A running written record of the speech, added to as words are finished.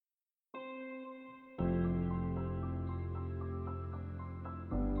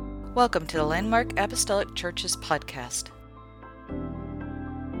Welcome to the Landmark Apostolic Church's podcast.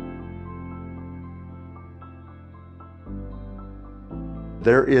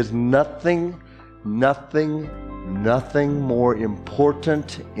 There is nothing more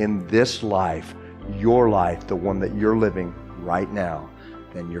important in this life, your life, the one that you're living right now,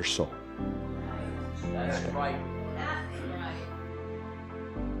 than your soul. That's right.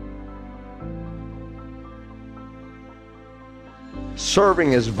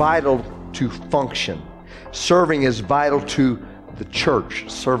 Serving is vital to function. Serving is vital to the church.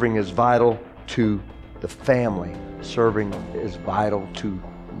 Serving is vital to the family. Serving is vital to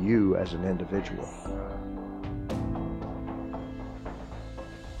you as an individual.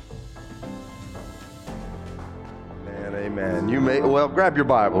 Amen. You may, grab your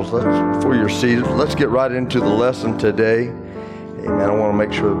Bibles before you're seated. Let's get right into the lesson today. Amen. I want to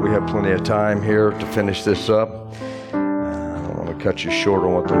make sure that we have plenty of time here to finish this up. I don't want to cut you short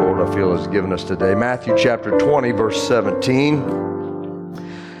on what the Lord, I feel, has given us today. Matthew chapter 20, verse 17.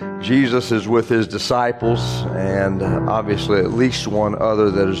 Jesus is with his disciples, and obviously at least one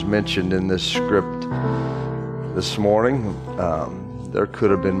other that is mentioned in this script this morning. There could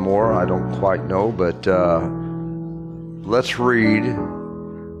have been more, I don't quite know, but let's read,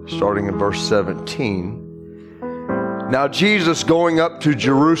 starting in verse 17. Now Jesus, going up to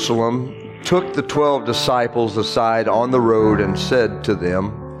Jerusalem, took the 12 disciples aside on the road and said to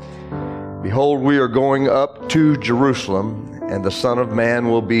them, Behold, we are going up to Jerusalem, and the Son of Man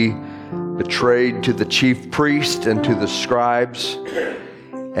will be betrayed to the chief priests and to the scribes,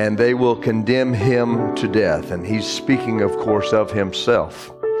 and they will condemn him to death. And he's speaking, of course, of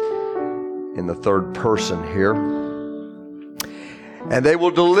himself in the third person here. And they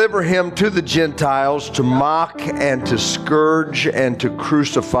will deliver him to the Gentiles to mock and to scourge and to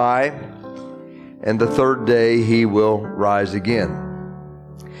crucify. And the third day he will rise again.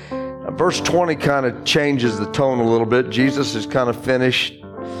 Now, verse 20 kind of changes the tone a little bit. Jesus is kind of finished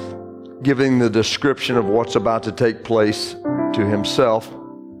giving the description of what's about to take place to himself.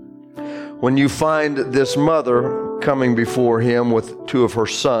 When you find this mother coming before him with two of her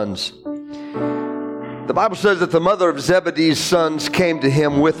sons, the Bible says that the mother of Zebedee's sons came to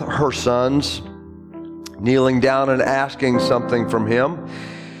him with her sons, kneeling down and asking something from him.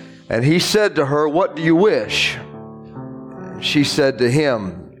 And he said to her, What do you wish? She said to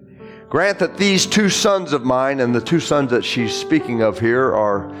him, Grant that these two sons of mine, and the two sons that she's speaking of here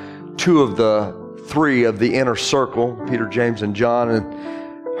are two of the three of the inner circle, Peter, James, and John,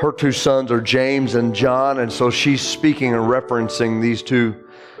 and her two sons are James and John, and so she's speaking and referencing these two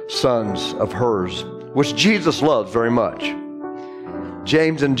sons of hers, which Jesus loves very much.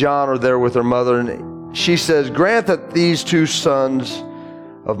 James and John are there with their mother, and she says, Grant that these two sons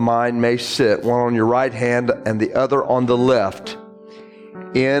of mine may sit, one on your right hand and the other on the left,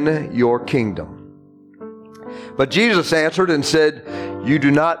 in your kingdom. But Jesus answered and said, You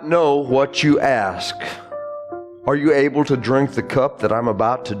do not know what you ask. Are you able to drink the cup that I'm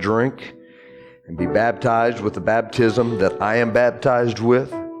about to drink and be baptized with the baptism that I am baptized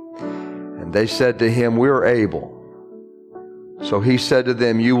with? And they said to him, We are able. So he said to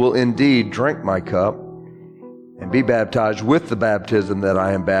them, You will indeed drink my cup and be baptized with the baptism that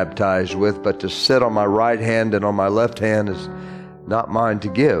I am baptized with, but to sit on my right hand and on my left hand is not mine to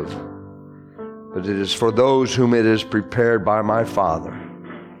give, but it is for those whom it is prepared by my Father.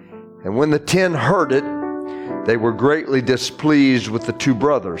 And when the 10 heard it, they were greatly displeased with the two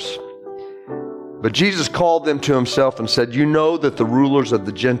brothers. But Jesus called them to himself and said, You know that the rulers of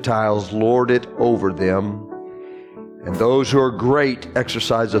the Gentiles lord it over them, and those who are great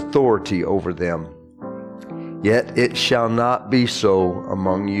exercise authority over them. Yet it shall not be so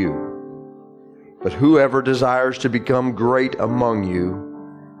among you. But whoever desires to become great among you,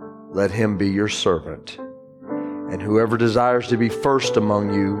 let him be your servant. And whoever desires to be first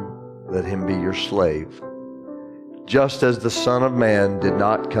among you, let him be your slave. Just as the Son of Man did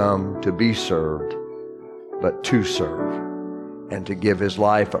not come to be served, but to serve, and to give his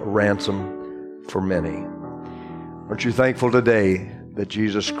life a ransom for many. Aren't you thankful today that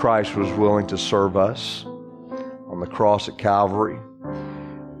Jesus Christ was willing to serve us on the cross at Calvary,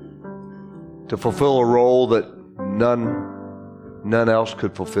 to fulfill a role that none else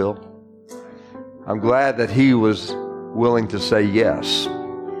could fulfill? I'm glad that he was willing to say yes.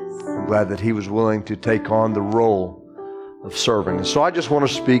 I'm glad that he was willing to take on the role of serving. And so I just want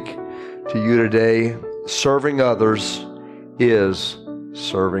to speak to you today. Serving others is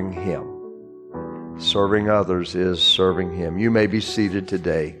serving him. Serving others is serving him. You may be seated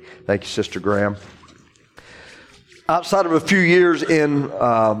today. Thank you, Sister Graham. Outside of a few years in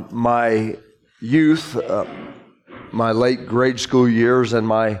my youth, my late grade school years and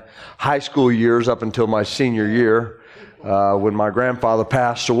my high school years up until my senior year, when my grandfather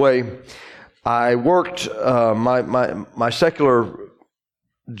passed away, I worked, my secular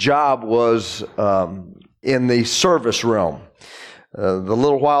job was in the service realm. The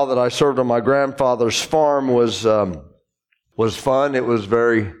little while that I served on my grandfather's farm was fun. It was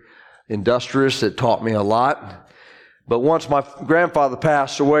very industrious. It taught me a lot. But once my grandfather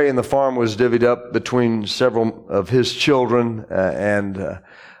passed away and the farm was divvied up between several of his children, and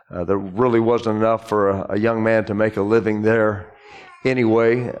there really wasn't enough for a young man to make a living there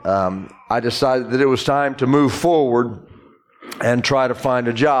anyway, I decided that it was time to move forward and try to find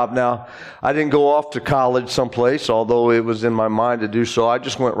a job. Now, I didn't go off to college someplace, although it was in my mind to do so. I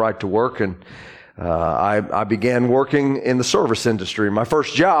just went right to work, and I began working in the service industry. My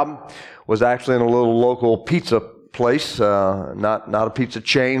first job was actually in a little local pizza place, not a pizza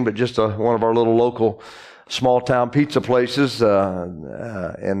chain, but just one of our little local small town pizza places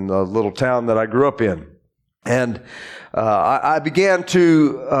in the little town that I grew up in. And I began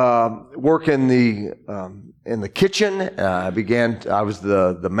to work in the kitchen. I was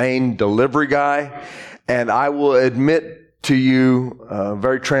the main delivery guy, and I will admit to you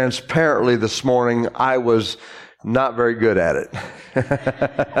very transparently this morning, I was not very good at it.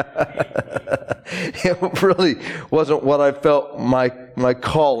 It really wasn't what I felt my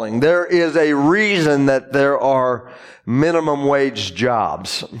calling. There is a reason that there are minimum wage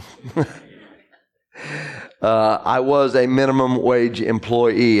jobs. I was a minimum wage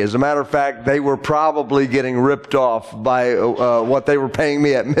employee. As a matter of fact, they were probably getting ripped off by what they were paying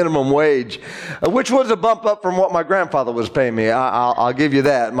me at minimum wage, which was a bump up from what my grandfather was paying me. I'll give you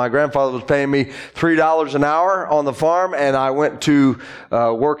that. My grandfather was paying me $3 an hour on the farm, and I went to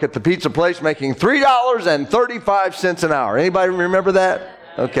work at the pizza place making $3.35 an hour. Anybody remember that?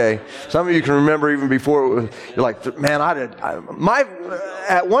 Okay. Some of you can remember even before. You're like, man,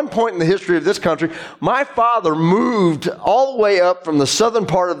 at one point in the history of this country, my father moved all the way up from the southern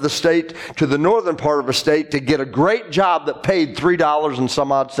part of the state to the northern part of the state to get a great job that paid $3 and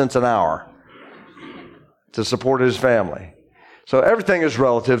some odd cents an hour to support his family. So everything is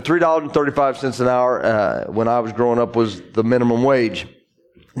relative. $3.35 an hour when I was growing up was the minimum wage.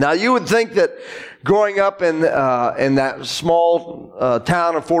 Now, you would think that growing up in that small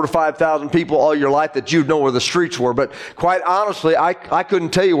town of 4,000 to 5,000 people all your life that you'd know where the streets were. But quite honestly, I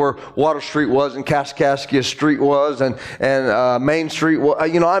couldn't tell you where Water Street was and Kaskaskia Street was and Main Street.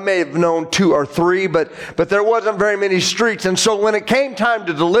 I may have known 2 or 3, but there wasn't very many streets. And so when it came time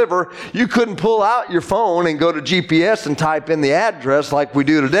to deliver, you couldn't pull out your phone and go to GPS and type in the address like we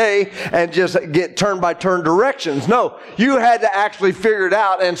do today and just get turn-by-turn directions. No, you had to actually figure it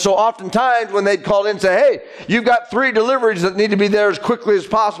out. And so oftentimes when they'd call in and say, hey, you've got 3 deliveries that need to be there as quickly as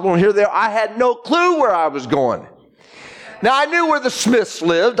possible, and here they are, I had no clue where I was going. Now, I knew where the Smiths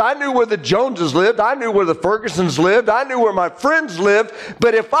lived. I knew where the Joneses lived. I knew where the Fergusons lived. I knew where my friends lived.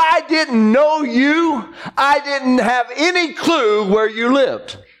 But if I didn't know you, I didn't have any clue where you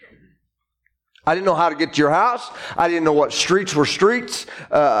lived. I didn't know how to get to your house. I didn't know what streets were streets,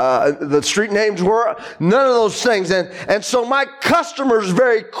 the street names were, none of those things. And so my customers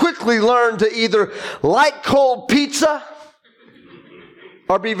very quickly learned to either like cold pizza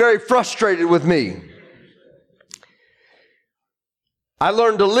or be very frustrated with me. I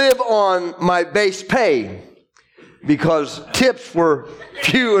learned to live on my base pay because tips were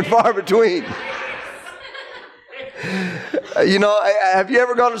few and far between. Have you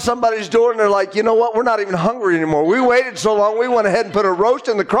ever gone to somebody's door and they're like, you know what, we're not even hungry anymore. We waited so long, we went ahead and put a roast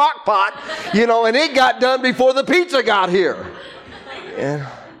in the crock pot, and it got done before the pizza got here. Yeah.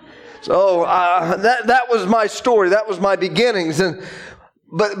 So that was my story. That was my beginnings.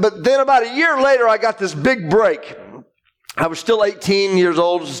 But then about a year later, I got this big break. I was still 18 years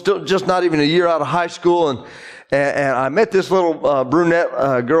old, still just not even a year out of high school, and I met this little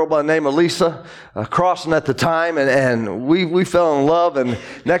brunette girl by the name of Lisa Crossan at the time, and we fell in love, and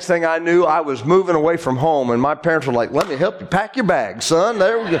next thing I knew, I was moving away from home, and my parents were like, let me help you pack your bags, son.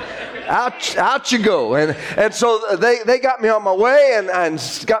 There we go. Out you go. And so they got me on my way and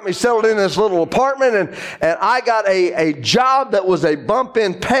got me settled in this little apartment, and I got a job that was a bump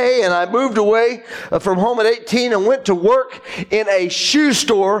in pay, and I moved away from home at 18 and went to work in a shoe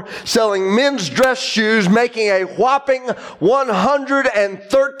store selling men's dress shoes, making a whopping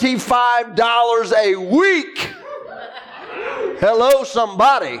 $135 a week. Hello,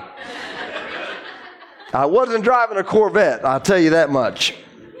 somebody. I wasn't driving a Corvette, I'll tell you that much.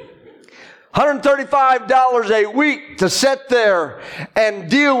 $135 a week to sit there and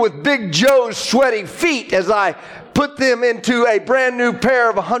deal with Big Joe's sweaty feet as I put them into a brand new pair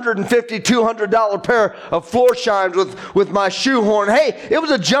of $150, $200 pair of floor shines with my shoehorn. Hey, it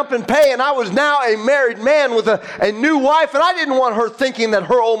was a jump in pay, and I was now a married man with a new wife, and I didn't want her thinking that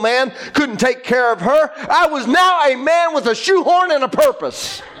her old man couldn't take care of her. I was now a man with a shoehorn and a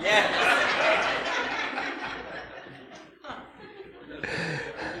purpose. Yes.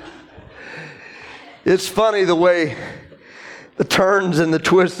 It's funny the way the turns and the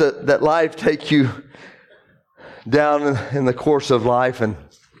twists that life take you down in the course of life. And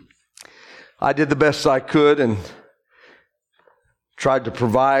I did the best I could and tried to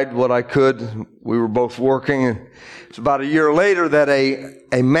provide what I could. We were both working. And it's about a year later that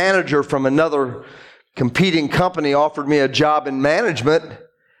a manager from another competing company offered me a job in management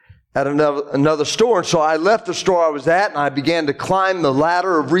at another store. And so I left the store I was at and I began to climb the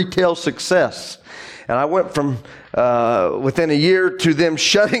ladder of retail success. And I went from within a year to them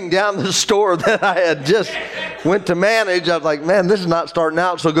shutting down the store that I had just went to manage. I was like, man, this is not starting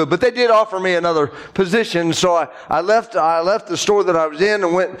out so good. But they did offer me another position. So I left the store that I was in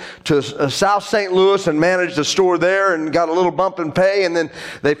and went to South St. Louis and managed a store there and got a little bump in pay. And then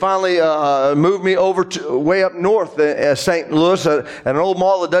they finally moved me over to way up north St. Louis at an old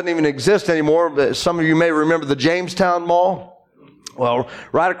mall that doesn't even exist anymore. But some of you may remember the Jamestown Mall. Well,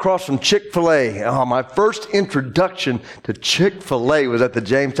 right across from Chick-fil-A. Oh, my first introduction to Chick-fil-A was at the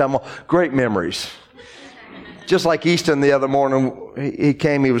Jamestown Mall. Great memories. Just like Easton the other morning, he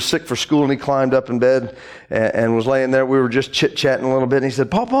came, he was sick for school, and he climbed up in bed and was laying there. We were just chit-chatting a little bit, and he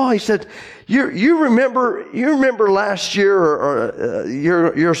said, Papa, he said, you remember last year or a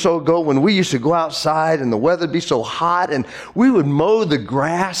year or so ago when we used to go outside and the weather would be so hot and we would mow the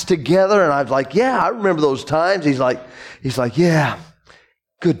grass together? And I was like, yeah, I remember those times. He's like, yeah,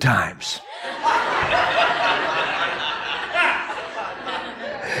 good times.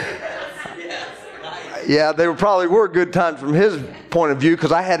 Yeah, they probably were good times from his point of view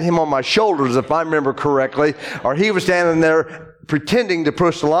because I had him on my shoulders, if I remember correctly, or he was standing there pretending to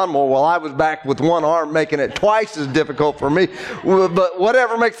push the lawnmower while I was back with one arm, making it twice as difficult for me. But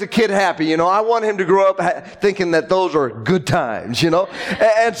whatever makes the kid happy, you know. I want him to grow up thinking that those are good times, you know.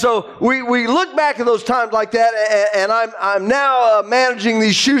 And so we look back at those times like that, and I'm now managing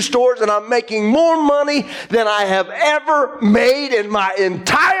these shoe stores, and I'm making more money than I have ever made in my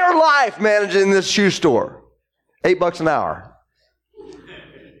entire life managing this shoe store. $8 an hour.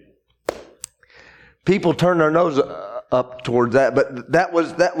 People turn their nose up towards that, but that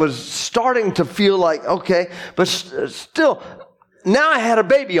was starting to feel like, okay, but still, now I had a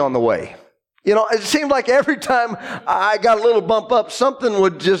baby on the way. You know, it seemed like every time I got a little bump up, something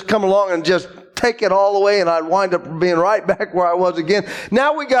would just come along and just take it all away, and I'd wind up being right back where I was again.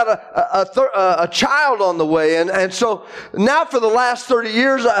 Now we got a child on the way, and so now for the last 30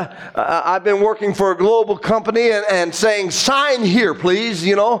 years, I've been working for a global company and saying, sign here, please,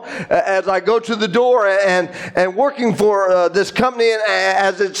 you know, as I go to the door and working for this company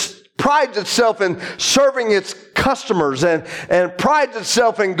as it's prides itself in serving its customers and prides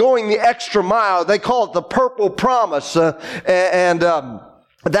itself in going the extra mile. They call it the Purple Promise,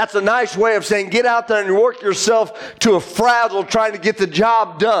 that's a nice way of saying get out there and work yourself to a frazzle trying to get the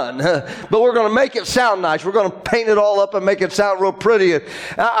job done. But we're going to make it sound nice. We're going to paint it all up and make it sound real pretty.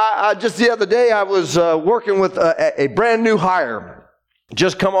 I just the other day I was working with a brand new hire.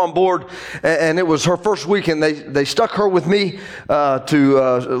 Just come on board, and it was her first week, and they stuck her with me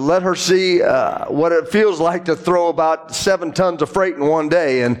to let her see what it feels like to throw about 7 tons of freight in one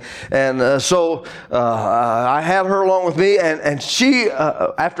day, and so I had her along with me, and she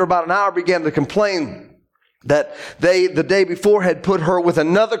after about an hour began to complain that they, the day before, had put her with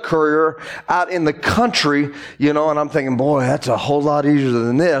another courier out in the country, you know, and I'm thinking, boy, that's a whole lot easier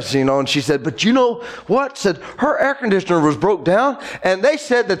than this, you know, and she said, but you know what? Said her air conditioner was broke down, and they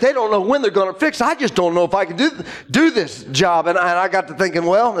said that they don't know when they're going to fix it. I just don't know if I can do this job. And I got to thinking,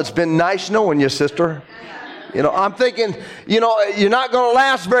 well, it's been nice knowing you, sister. You know, I'm thinking, you know, you're not going to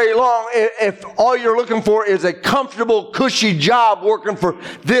last very long if all you're looking for is a comfortable, cushy job working for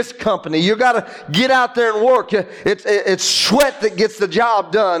this company. You got to get out there and work. It's sweat that gets the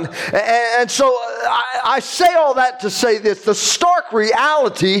job done. And so I say all that to say this. The stark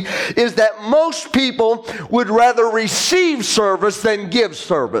reality is that most people would rather receive service than give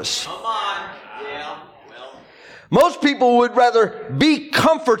service. Come on. Yeah. Well. Most people would rather be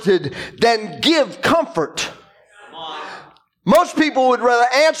comforted than give comfort. Most people would rather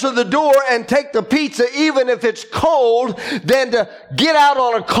answer the door and take the pizza even if it's cold than to get out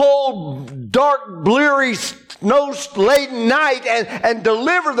on a cold dark, bleary, snow-laden night and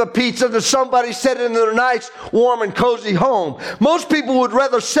deliver the pizza to somebody sitting in their nice, warm, and cozy home. Most people would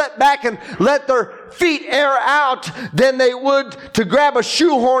rather sit back and let their feet air out than they would to grab a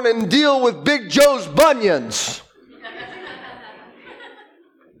shoehorn and deal with Big Joe's bunions.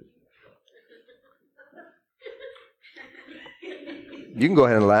 You can go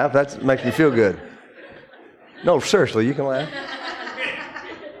ahead and laugh. That makes me feel good. No, seriously, you can laugh.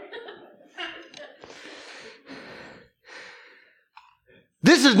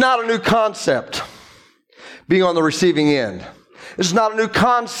 This is not a new concept, being on the receiving end. This is not a new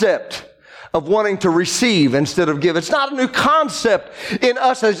concept of wanting to receive instead of give. It's not a new concept in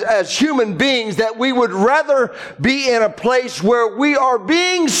us as human beings that we would rather be in a place where we are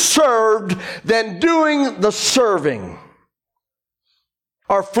being served than doing the serving.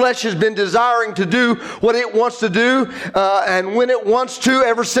 Our flesh has been desiring to do what it wants to do, and when it wants to,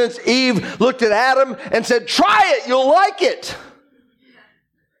 ever since Eve looked at Adam and said, "Try it, you'll like it."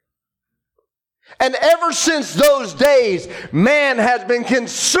 And ever since those days, man has been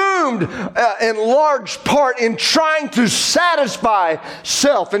consumed in large part in trying to satisfy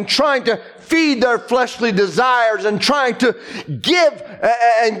self and trying to feed their fleshly desires and trying to give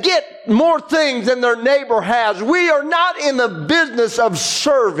and get more things than their neighbor has. We are not in the business of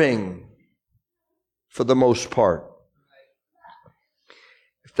serving for the most part.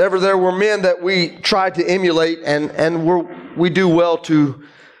 If ever there were men that we tried to emulate, and we do well to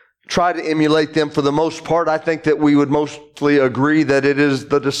try to emulate them for the most part, I think that we would mostly agree that it is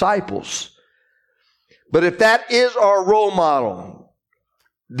the disciples. But if that is our role model,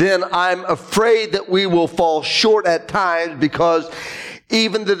 then I'm afraid that we will fall short at times, because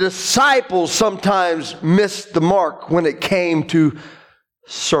even the disciples sometimes missed the mark when it came to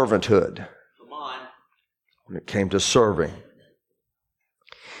servanthood. Come on. When it came to serving.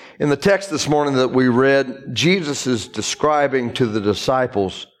 In the text this morning that we read, Jesus is describing to the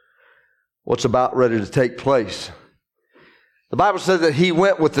disciples what's about ready to take place. The Bible says that he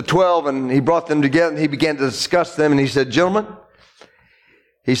went with the 12 and he brought them together and he began to discuss them, and he said, "Gentlemen,"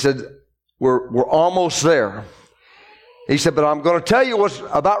 he said, we're almost there. He said, "But I'm going to tell you what's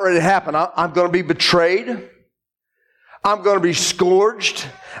about ready to happen. I'm going to be betrayed. I'm going to be scourged.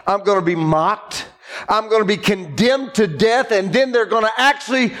 I'm going to be mocked. I'm going to be condemned to death, and then they're going to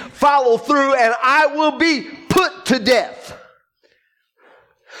actually follow through, and I will be put to death.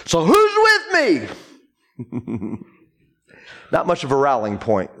 So who's with me?" Not much of a rallying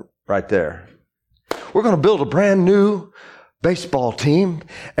point right there. We're going to build a brand new baseball team,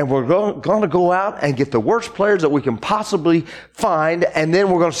 and we're going to go out and get the worst players that we can possibly find, and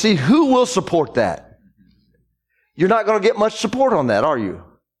then we're going to see who will support that. You're not going to get much support on that, are you?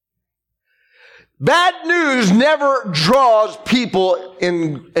 Bad news never draws people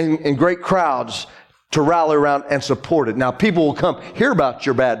in great crowds to rally around and support it. Now, people will come hear about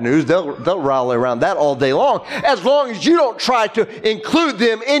your bad news. They'll rally around that all day long as you don't try to include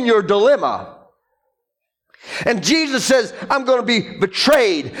them in your dilemma. And Jesus says, "I'm going to be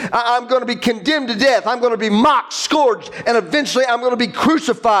betrayed. I'm going to be condemned to death. I'm going to be mocked, scourged, and eventually I'm going to be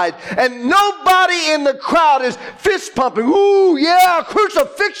crucified." And nobody in the crowd is fist pumping. "Ooh, yeah,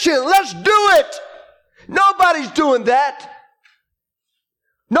 crucifixion, let's do it." Nobody's doing that.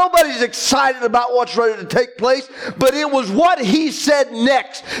 Nobody's excited about what's ready to take place, but it was what he said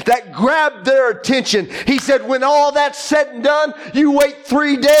next that grabbed their attention. He said, "When all that's said and done, you wait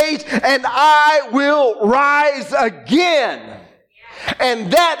 3 days and I will rise again."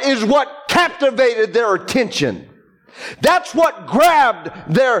 And that is what captivated their attention. That's what grabbed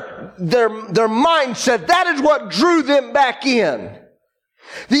their mindset. That is what drew them back in.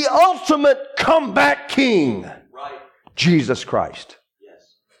 The ultimate comeback king, Right. Jesus Christ. Yes.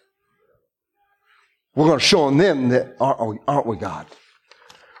 We're going to show them that, aren't we, God?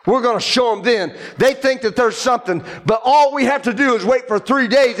 We're going to show them then. They think that there's something, but all we have to do is wait for 3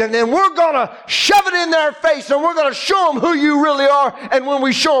 days, and then we're going to shove it in their face, and we're going to show them who you really are. And when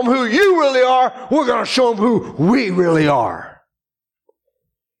we show them who you really are, we're going to show them who we really are.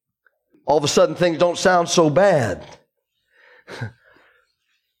 All of a sudden, things don't sound so bad.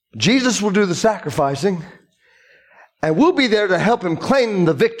 Jesus will do the sacrificing, and we'll be there to help him claim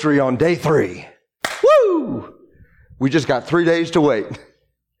the victory on day 3. Woo! We just got 3 days to wait.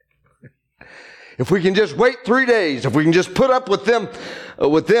 If we can just wait 3 days, if we can just put up with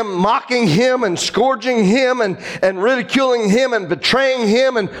them mocking him and scourging him and ridiculing him and betraying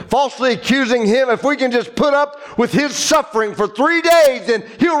him and falsely accusing him, if we can just put up with his suffering for 3 days, then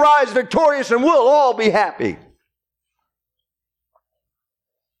he'll rise victorious and we'll all be happy.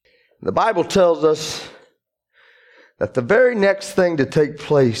 The Bible tells us that the very next thing to take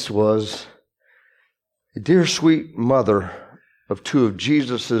place was a dear sweet mother of two of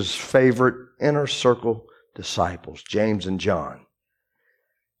Jesus' favorite inner circle disciples, James and John,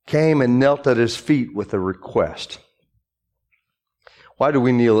 came and knelt at his feet with a request. Why do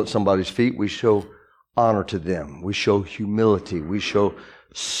we kneel at somebody's feet? We show honor to them. We show humility. We show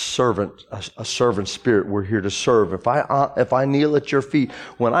a servant spirit. We're here to serve. If I kneel at your feet,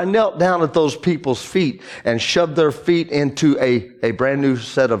 when I knelt down at those people's feet and shoved their feet into a brand new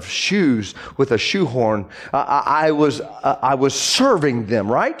set of shoes with a shoehorn, I was serving them,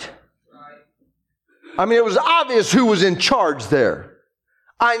 right? I mean, it was obvious who was in charge there.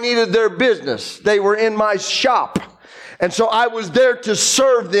 I needed their business. They were in my shop. And so I was there to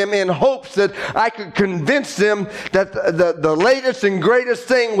serve them in hopes that I could convince them that the latest and greatest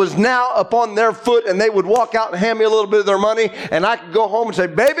thing was now upon their foot, and they would walk out and hand me a little bit of their money, and I could go home and say,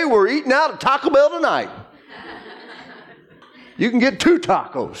 baby, we're eating out at Taco Bell tonight. You can get 2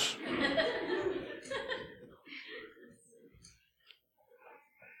 tacos.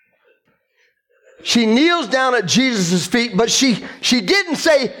 She kneels down at Jesus' feet, but she didn't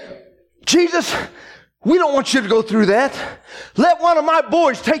say, Jesus, we don't want you to go through that. Let one of my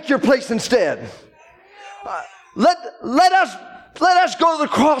boys take your place instead. Let us go to the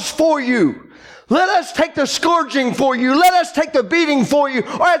cross for you. Let us take the scourging for you. Let us take the beating for you.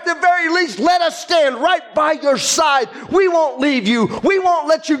 Or at the very least, let us stand right by your side. We won't leave you. We won't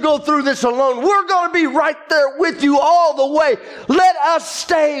let you go through this alone. We're going to be right there with you all the way. Let us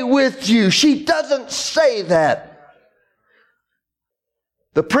stay with you. She doesn't say that.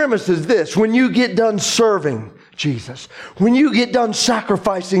 The premise is this: when you get done serving Jesus, when you get done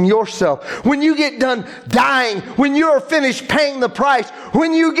sacrificing yourself, when you get done dying, when you are finished paying the price,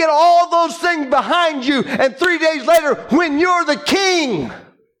 when you get all those things behind you, and 3 days later, when you're the king,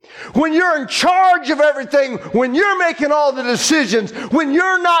 when you're in charge of everything, when you're making all the decisions, when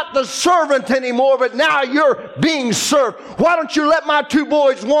you're not the servant anymore, but now you're being served, why don't you let my 2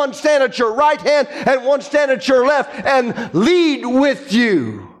 boys, one stand at your right hand and one stand at your left, and lead with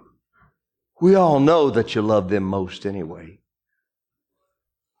you? We all know that you love them most anyway.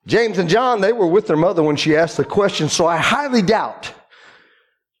 James and John, they were with their mother when she asked the question, so I highly doubt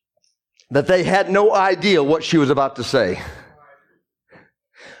that they had no idea what she was about to say.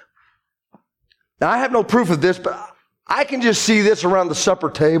 Now, I have no proof of this, but I can just see this around the supper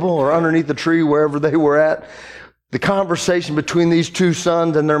table or underneath the tree, wherever they were at. The conversation between these 2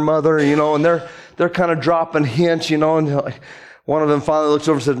 sons and their mother, and they're kind of dropping hints, and one of them finally looks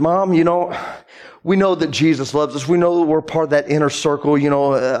over and says, Mom, we know that Jesus loves us. We know that we're part of that inner circle,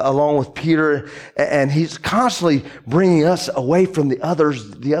 along with Peter. And he's constantly bringing us away from the others,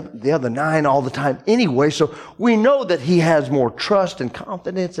 the other 9 all the time anyway. So we know that he has more trust and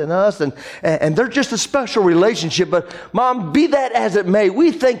confidence in us. And they're just a special relationship. But Mom, be that as it may,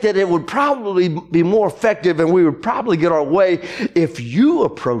 we think that it would probably be more effective and we would probably get our way if you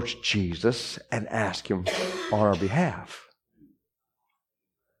approached Jesus and asked him on our behalf.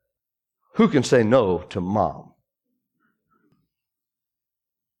 Who can say no to Mom?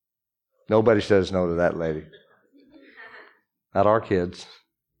 Nobody says no to that lady. Not our kids.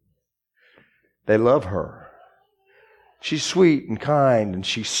 They love her. She's sweet and kind, and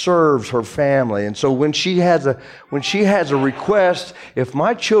she serves her family. And so when she has a request, if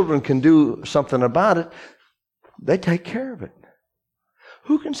my children can do something about it, they take care of it.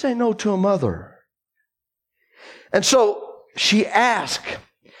 Who can say no to a mother? And so she asked.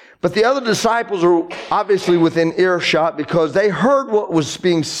 But the other disciples are obviously within earshot because they heard what was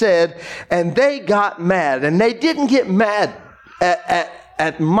being said and they got mad. And they didn't get mad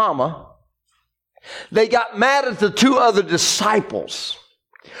at Mama. They got mad at the 2 other disciples.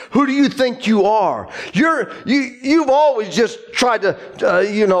 Who do you think you are? You've always just tried to,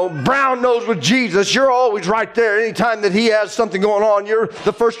 brown nose with Jesus. You're always right there. Anytime that he has something going on, you're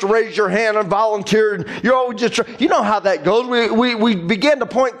the first to raise your hand and volunteer. You're always just, you know how that goes. We begin to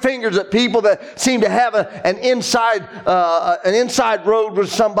point fingers at people that seem to have an inside road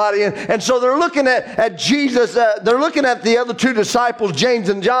with somebody. And so they're looking at Jesus. They're looking at the other 2 disciples, James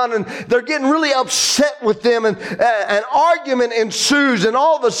and John, and they're getting really upset with them. And an argument ensues. And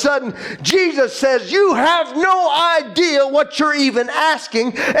all of a sudden, Jesus says, you have no idea what you're even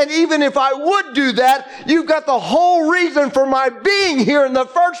asking. And even if I would do that, you've got the whole reason for my being here in the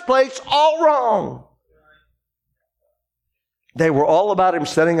first place all wrong. They were all about him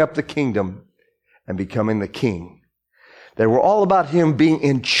setting up the kingdom and becoming the king. They were all about him being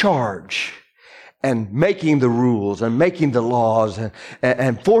in charge and making the rules and making the laws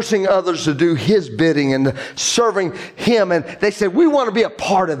and forcing others to do his bidding and serving him. And they said, we want to be a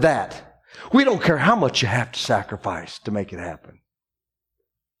part of that. We don't care how much you have to sacrifice to make it happen.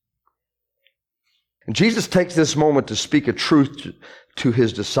 And Jesus takes this moment to speak a truth to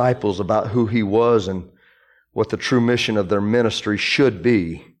his disciples about who he was and what the true mission of their ministry should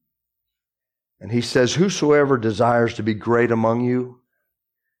be. And he says, whosoever desires to be great among you.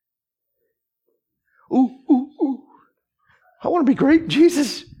 I want to be great,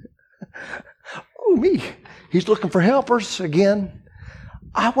 Jesus. Me. He's looking for helpers again.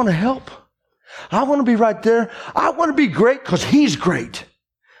 I want to help. I want to be right there. I want to be great because he's great.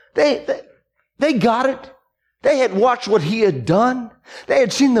 They got it. They had watched what he had done. They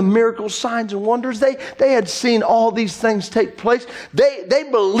had seen the miracles, signs, and wonders. They had seen all these things take place. They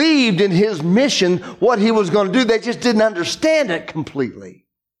believed in his mission, what he was going to do. They just didn't understand it completely.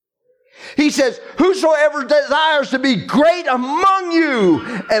 He says, whosoever desires to be great among you.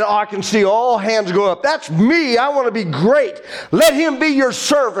 And I can see all hands go up. That's me. I want to be great. Let him be your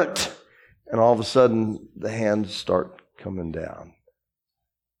servant. And all of a sudden, the hands start coming down.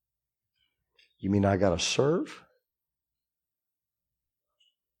 You mean I got to serve?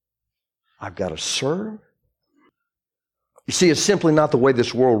 I've got to serve? You see, it's simply not the way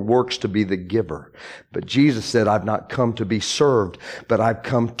this world works to be the giver. But Jesus said, I've not come to be served, but I've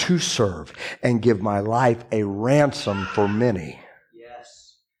come to serve and give my life a ransom for many.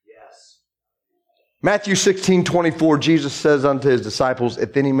 Yes. Matthew 16:24, Jesus says unto his disciples,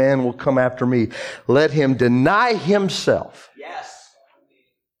 if any man will come after me, let him deny himself. Yes.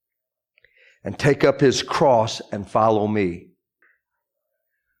 And take up his cross and follow me.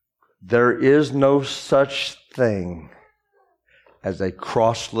 There is no such thing as a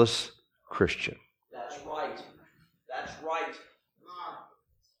crossless Christian. That's right.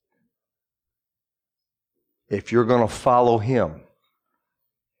 If you're going to follow him,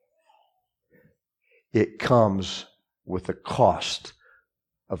 it comes with the cost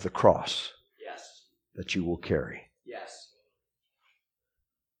of the cross that you will carry. Yes.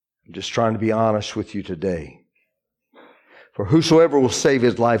 I'm just trying to be honest with you today. For whosoever will save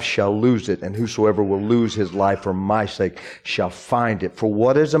his life shall lose it, and whosoever will lose his life for my sake shall find it. For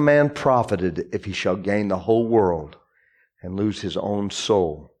what is a man profited if he shall gain the whole world and lose his own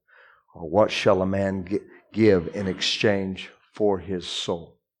soul? Or what shall a man give in exchange for his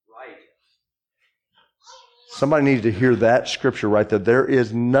soul? Right. Somebody needs to hear that scripture right there. There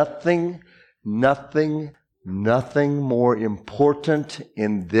is nothing more important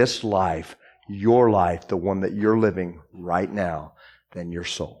in this life, your life, the one that you're living right now, than your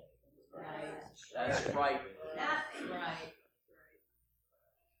soul. That's right.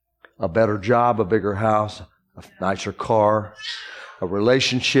 A better job, a bigger house, a nicer car, a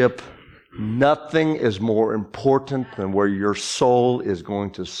relationship. Nothing is more important than where your soul is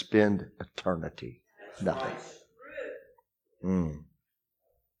going to spend eternity. Nothing.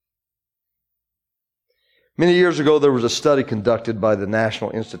 Many years ago, there was a study conducted by the National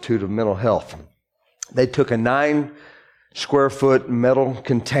Institute of Mental Health. They took a 9-square-foot metal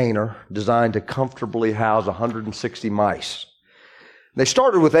container designed to comfortably house 160 mice. They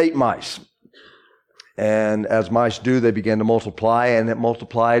started with 8 mice. And as mice do, they began to multiply, and it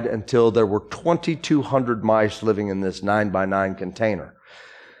multiplied until there were 2,200 mice living in this 9-by-9 container.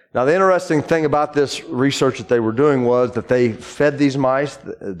 Now, the interesting thing about this research that they were doing was that they fed these mice.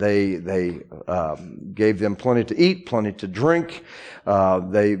 They gave them plenty to eat, plenty to drink.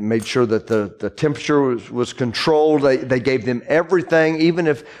 They made sure that the temperature was controlled. They gave them everything. Even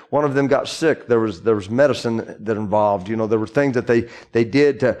if one of them got sick, there was medicine that involved. You know, there were things that they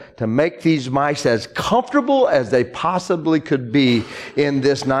did to make these mice as comfortable as they possibly could be in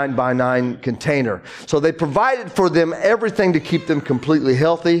this 9-by-9 container. So they provided for them everything to keep them completely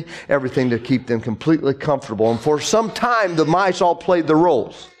healthy, everything to keep them completely comfortable. And for some time, the mice all played their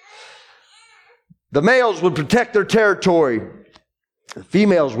roles. The males would protect their territory. The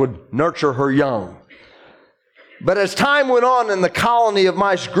females would nurture her young. But as time went on and the colony of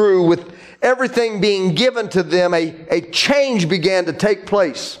mice grew, with everything being given to them, a change began to take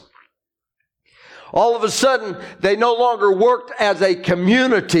place. All of a sudden, they no longer worked as a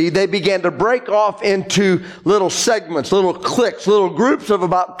community. They began to break off into little segments, little cliques, little groups of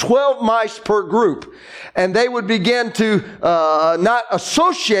about 12 mice per group. And they would begin to not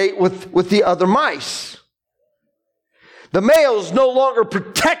associate with the other mice. The males no longer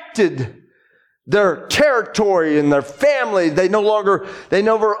protected their territory and their family. They no longer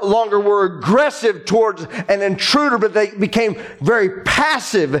were aggressive towards an intruder, but they became very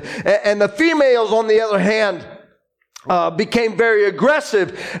passive. And the females, on the other hand, became very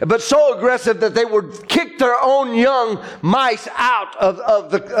aggressive, but so aggressive that they would kick their own young mice out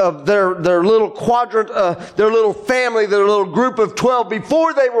of their little quadrant, their little family, their little group of 12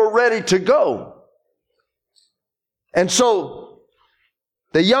 before they were ready to go. And so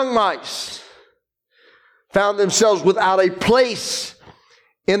the young mice found themselves without a place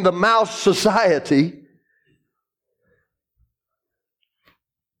in the mouse society,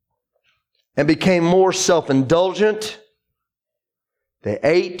 and became more self-indulgent. They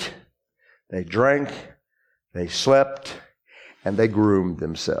ate, they drank, they slept, and they groomed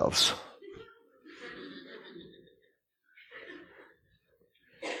themselves.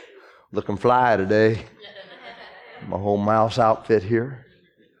 Looking fly today. My whole mouse outfit here.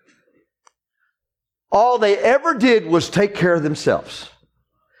 All they ever did was take care of themselves.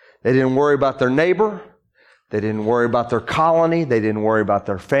 They didn't worry about their neighbor. They didn't worry about their colony. They didn't worry about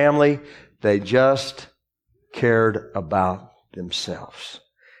their family. They just cared about themselves.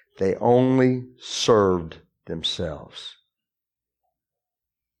 They only served themselves.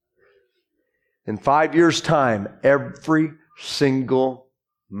 In 5 years' time, every single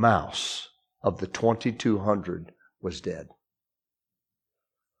mouse of the 2,200 was dead.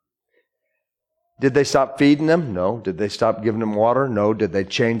 Did they stop feeding them? No. Did they stop giving them water? No. Did they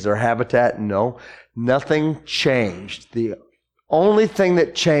change their habitat? No. Nothing changed. The only thing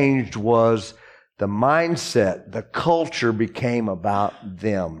that changed was the mindset. The culture became about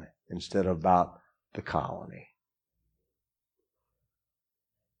them instead of about the colony.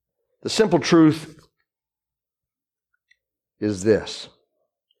 The simple truth is this.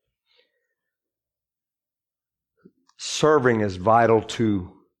 Serving is vital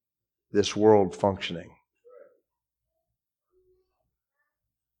to this world functioning.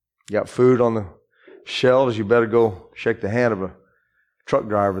 You got food on the shelves, you better go shake the hand of a truck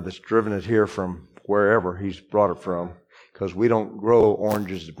driver that's driven it here from wherever he's brought it from, because we don't grow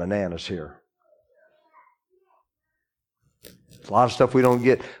oranges and bananas here. A lot of stuff we don't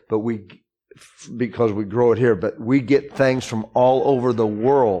get, but because we grow it here, but we get things from all over the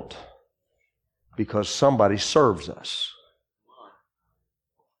world because somebody serves us.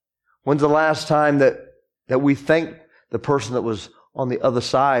 When's the last time that we thank the person that was on the other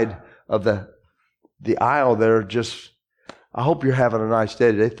side of the aisle there, just, I hope you're having a nice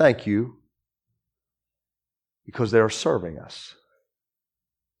day today. Thank you. Because they are serving us.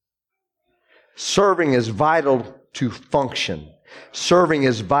 Serving is vital to function. Serving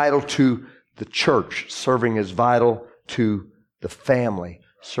is vital to the church. Serving is vital to the family.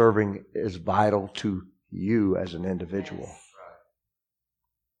 Serving is vital to you as an individual.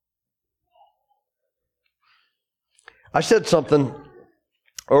 I said something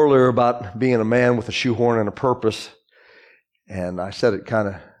earlier about being a man with a shoehorn and a purpose, and I said it kind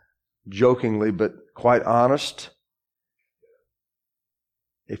of jokingly, but quite honest.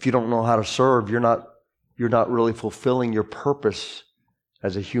 If you don't know how to serve, you're not really fulfilling your purpose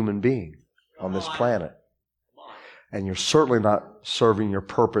as a human being on this planet. And you're certainly not serving your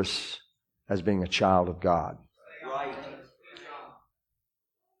purpose as being a child of God.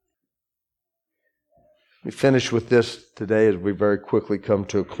 We finish with this today as we very quickly come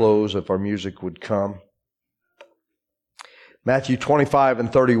to a close, if our music would come. Matthew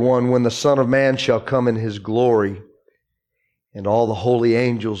 25:31, when the Son of Man shall come in his glory, and all the holy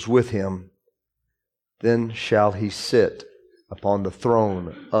angels with him, then shall he sit upon the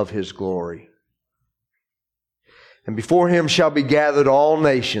throne of his glory. And before him shall be gathered all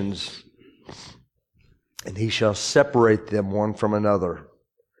nations, and he shall separate them one from another,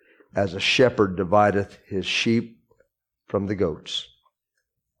 as a shepherd divideth his sheep from the goats.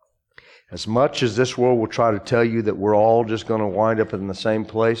 As much as this world will try to tell you that we're all just going to wind up in the same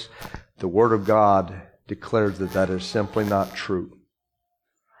place, the Word of God declares that that is simply not true.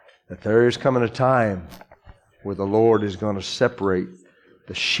 That there is coming a time where the Lord is going to separate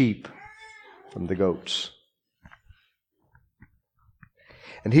the sheep from the goats.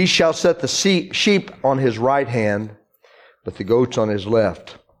 And he shall set the sheep on his right hand, but the goats on his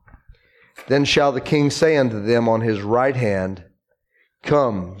left. Then shall the king say unto them on his right hand,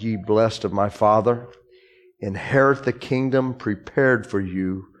 Come, ye blessed of my Father, inherit the kingdom prepared for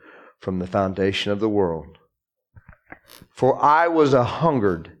you from the foundation of the world. For I was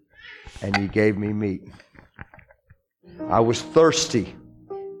a-hungered, and ye gave me meat. I was thirsty,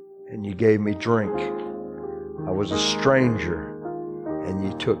 and ye gave me drink. I was a stranger, and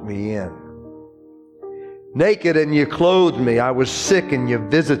ye took me in. Naked, and ye clothed me. I was sick, and ye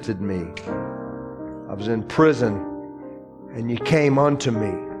visited me. I was in prison, and ye came unto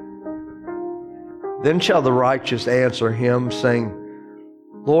me. Then shall the righteous answer him, saying,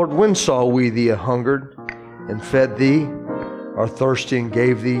 Lord, when saw we thee a-hungered, and fed thee, or thirsty, and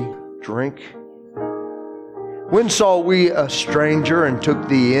gave thee drink? When saw we a stranger, and took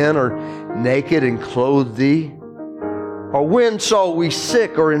thee in, or naked, and clothed thee? Or when saw we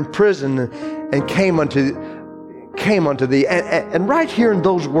sick or in prison, and came unto came unto thee. And right here in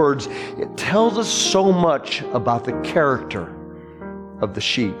those words, it tells us so much about the character of the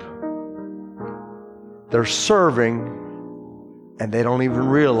sheep. They're serving, and they don't even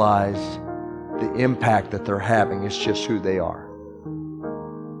realize the impact that they're having. It's just who they are.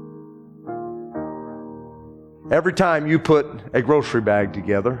 Every time you put a grocery bag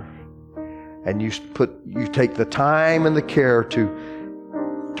together, and you take the time and the care to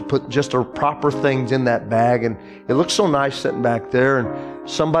put just the proper things in that bag, and it looks so nice sitting back there, and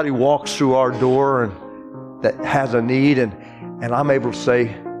somebody walks through our door and that has a need, and I'm able to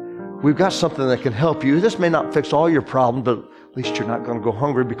say, we've got something that can help you. This may not fix all your problems, but at least you're not going to go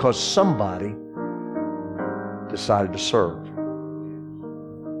hungry because somebody decided to serve.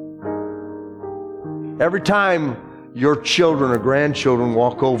 Every time your children or grandchildren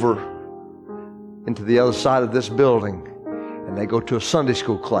walk over into the other side of this building and they go to a Sunday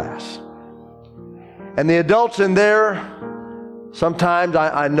school class, and the adults in there, sometimes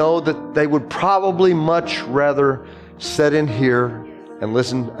I know that they would probably much rather sit in here and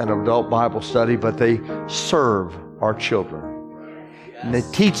listen to an adult Bible study, but they serve our children. And they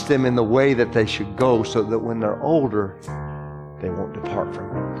teach them in the way that they should go so that when they're older, they won't depart from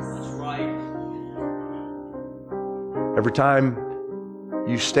it. That's right. Every time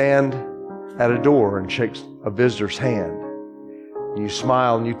you stand at a door and shake a visitor's hand, you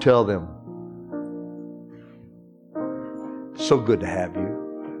smile and you tell them, so good to have you.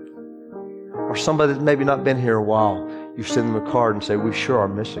 Or somebody that's maybe not been here a while, you send them a card and say, we sure are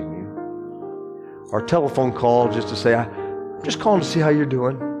missing you. Or a telephone call just to say, I'm just calling to see how you're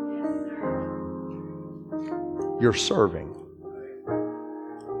doing. You're serving.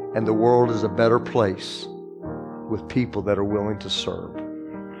 And the world is a better place with people that are willing to serve.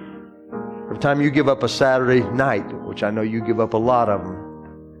 Every time you give up a Saturday night, which I know you give up a lot of them,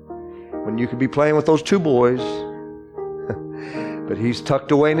 when you could be playing with those two boys, but he's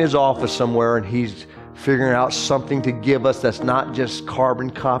tucked away in his office somewhere and he's figuring out something to give us that's not just carbon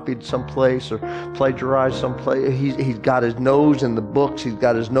copied someplace or plagiarized someplace. He's got his nose in the books. He's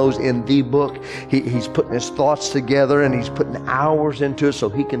got his nose in the book. He's putting his thoughts together and he's putting hours into it so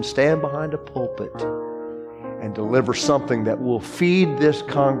he can stand behind a pulpit and deliver something that will feed this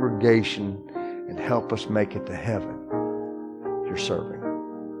congregation and help us make it to heaven. You're serving.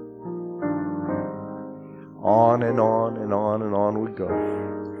 On and on and on and on we go.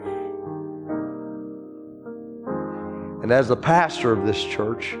 And as the pastor of this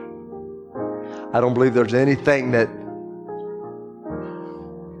church, I don't believe there's anything that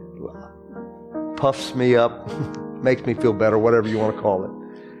puffs me up, makes me feel better, whatever you want to call it.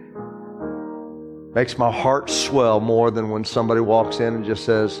 Makes my heart swell more than when somebody walks in and just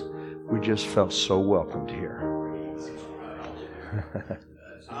says, we just felt so welcomed here.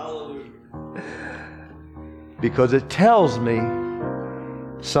 Because it tells me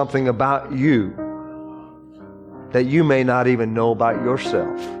something about you that you may not even know about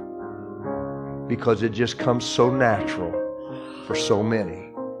yourself, because it just comes so natural for so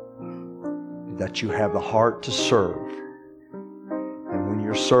many that you have the heart to serve. And when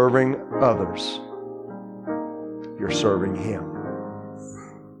you're serving others, you're serving Him.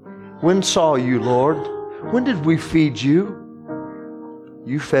 When saw you, Lord? When did we feed you?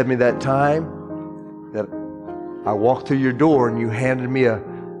 You fed me that time that I walked through your door and you handed me a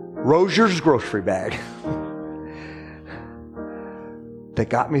Rozier's grocery bag that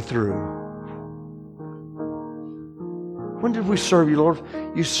got me through. When did we serve you, Lord?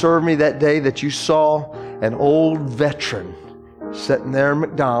 You served me that day that you saw an old veteran sitting there at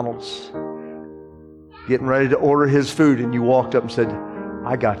McDonald's getting ready to order his food, and you walked up and said,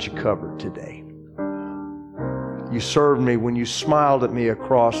 I got you covered today. You served me when you smiled at me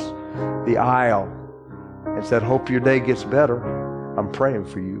across the aisle and said, hope your day gets better. I'm praying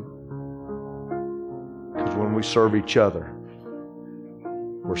for you. Because when we serve each other,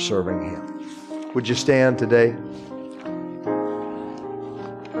 we're serving Him. Would you stand today?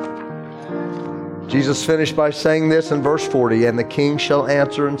 Jesus finished by saying this in verse 40, and the king shall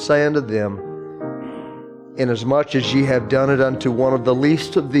answer and say unto them, inasmuch as ye have done it unto one of the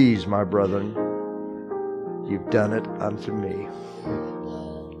least of these, my brethren, you've done it unto me.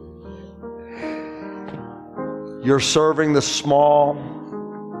 You're serving the small.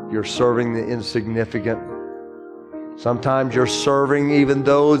 You're serving the insignificant. Sometimes you're serving even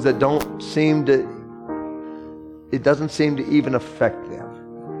those that it doesn't seem to even affect them.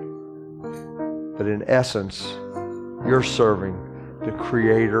 But in essence, you're serving the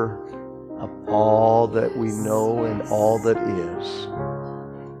Creator of all that we know and all that is.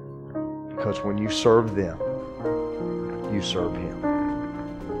 Because when you serve them, you serve Him.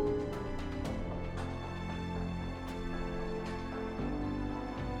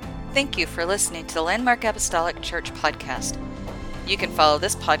 Thank you for listening to the Landmark Apostolic Church podcast. You can follow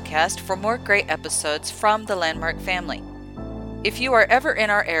this podcast for more great episodes from the Landmark family. If you are ever in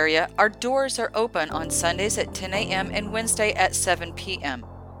our area, our doors are open on Sundays at 10 a.m. and Wednesday at 7 p.m.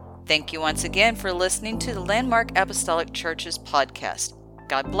 Thank you once again for listening to the Landmark Apostolic Church's podcast.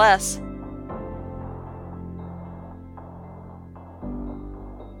 God bless.